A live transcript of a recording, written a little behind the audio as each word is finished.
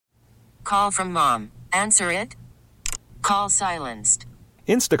call from mom. Answer it. Call silenced.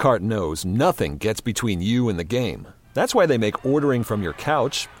 Instacart knows nothing gets between you and the game. That's why they make ordering from your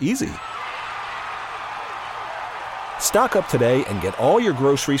couch easy. Stock up today and get all your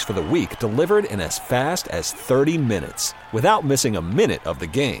groceries for the week delivered in as fast as 30 minutes without missing a minute of the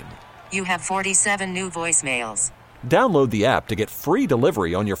game. You have 47 new voicemails. Download the app to get free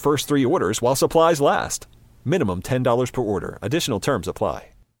delivery on your first 3 orders while supplies last. Minimum $10 per order. Additional terms apply.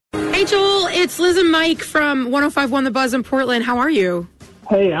 Hey, Joel, it's Liz and Mike from 105.1 The Buzz in Portland. How are you?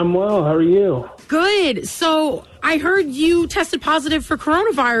 Hey, I'm well. How are you? Good. So I heard you tested positive for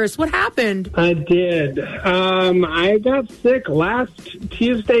coronavirus. What happened? I did. I got sick last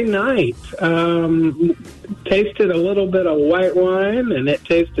Tuesday night. Tasted a little bit of white wine, and it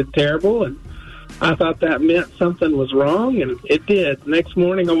tasted terrible, and I thought that meant something was wrong, and it did. Next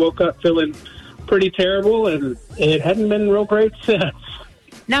morning, I woke up feeling pretty terrible, and it hadn't been real great since.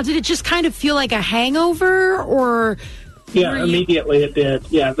 Now, did it just kind of feel like a hangover, or... Yeah, immediately it did.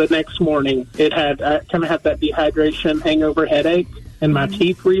 Yeah, the next morning I kind of had that dehydration hangover headache, and my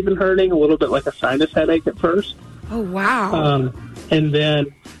teeth were even hurting, a little bit like a sinus headache at first. Oh, wow. And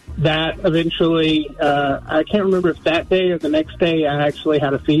then that eventually, I can't remember if that day or the next day, I actually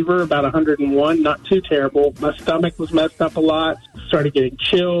had a fever, about 101, not too terrible. My stomach was messed up a lot, started getting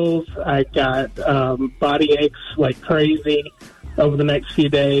chills. I got body aches like crazy over the next few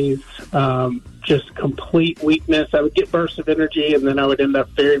days. Just complete weakness. I would get bursts of energy, and then I would end up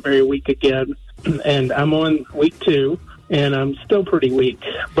very, very weak again. And I'm on week 2, and I'm still pretty weak,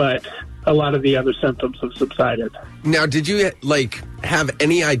 but a lot of the other symptoms have subsided. Now, did you, have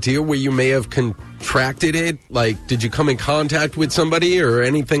any idea where you may have contracted it? Did you come in contact with somebody or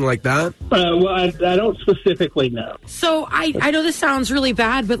anything like that? Well, I don't specifically know. So I know this sounds really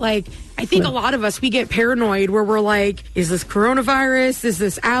bad, but, I think a lot of us, we get paranoid where we're like, is this coronavirus? Is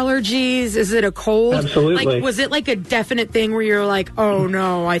this allergies? Is it a cold? Absolutely. Was it a definite thing where you're like, oh,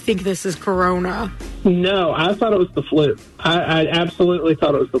 no, I think this is corona? No, I thought it was the flu. I absolutely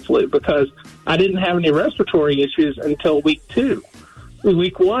thought it was the flu because I didn't have any respiratory issues until week 2.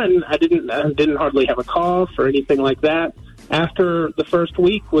 Week 1, I didn't hardly have a cough or anything like that. After the first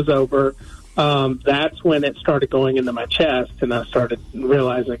week was over, that's when it started going into my chest, and I started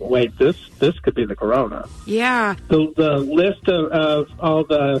realizing, wait, this could be the corona. Yeah. The list of all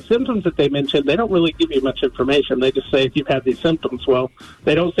the symptoms that they mentioned, they don't really give you much information. They just say if you've had these symptoms. Well,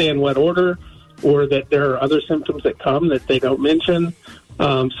 they don't say in what order, or that there are other symptoms that come that they don't mention.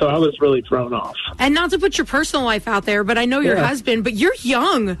 So I was really thrown off. And not to put your personal life out there, but I know your husband, but you're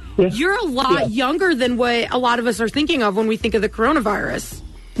young. Yeah. You're a lot younger than what a lot of us are thinking of when we think of the coronavirus.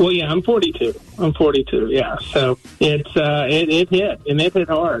 Well, yeah, I'm 42. Yeah. So it hit, and it hit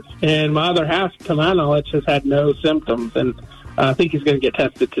hard. And my other half, to my knowledge, has had no symptoms. And I think he's going to get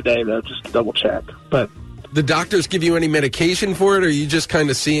tested today, though, just to double check. But the doctors give you any medication for it, or are you just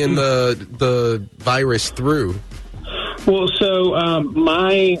kind of seeing the virus through? Well, so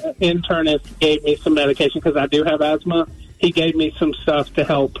my internist gave me some medication because I do have asthma. He gave me some stuff to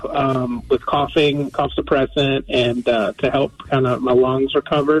help with coughing, cough suppressant, and to help kind of my lungs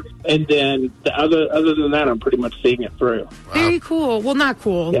recover. And then other than that, I'm pretty much seeing it through. Wow. Very cool. Well, not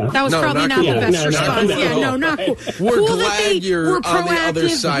cool. Yeah. That was probably not the best response. Not cool. We're cool glad you're on the other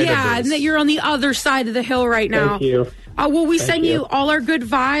side of this. Yeah, and that you're on the other side of the hill right now. Thank you. Well, we send you all our good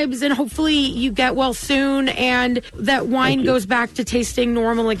vibes, and hopefully you get well soon, and that wine goes back to tasting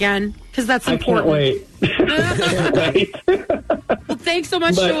normal again, because that's important. I can't wait. Well, thanks so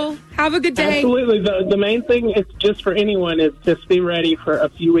much, Joel. Have a good day. Absolutely. The main thing is just for anyone is just be ready for a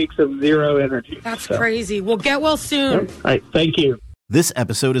few weeks of zero energy. That's crazy. Well, get well soon. All right. Thank you. This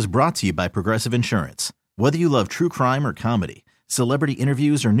episode is brought to you by Progressive Insurance. Whether you love true crime or comedy, celebrity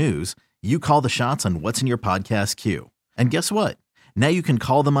interviews or news, you call the shots on what's in your podcast queue. And guess what? Now you can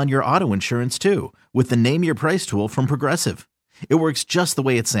call them on your auto insurance, too, with the Name Your Price tool from Progressive. It works just the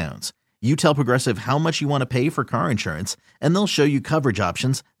way it sounds. You tell Progressive how much you want to pay for car insurance, and they'll show you coverage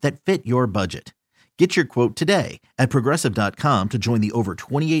options that fit your budget. Get your quote today at Progressive.com to join the over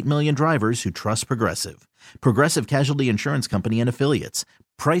 28 million drivers who trust Progressive. Progressive Casualty Insurance Company and Affiliates.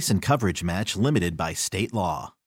 Price and coverage match limited by state law.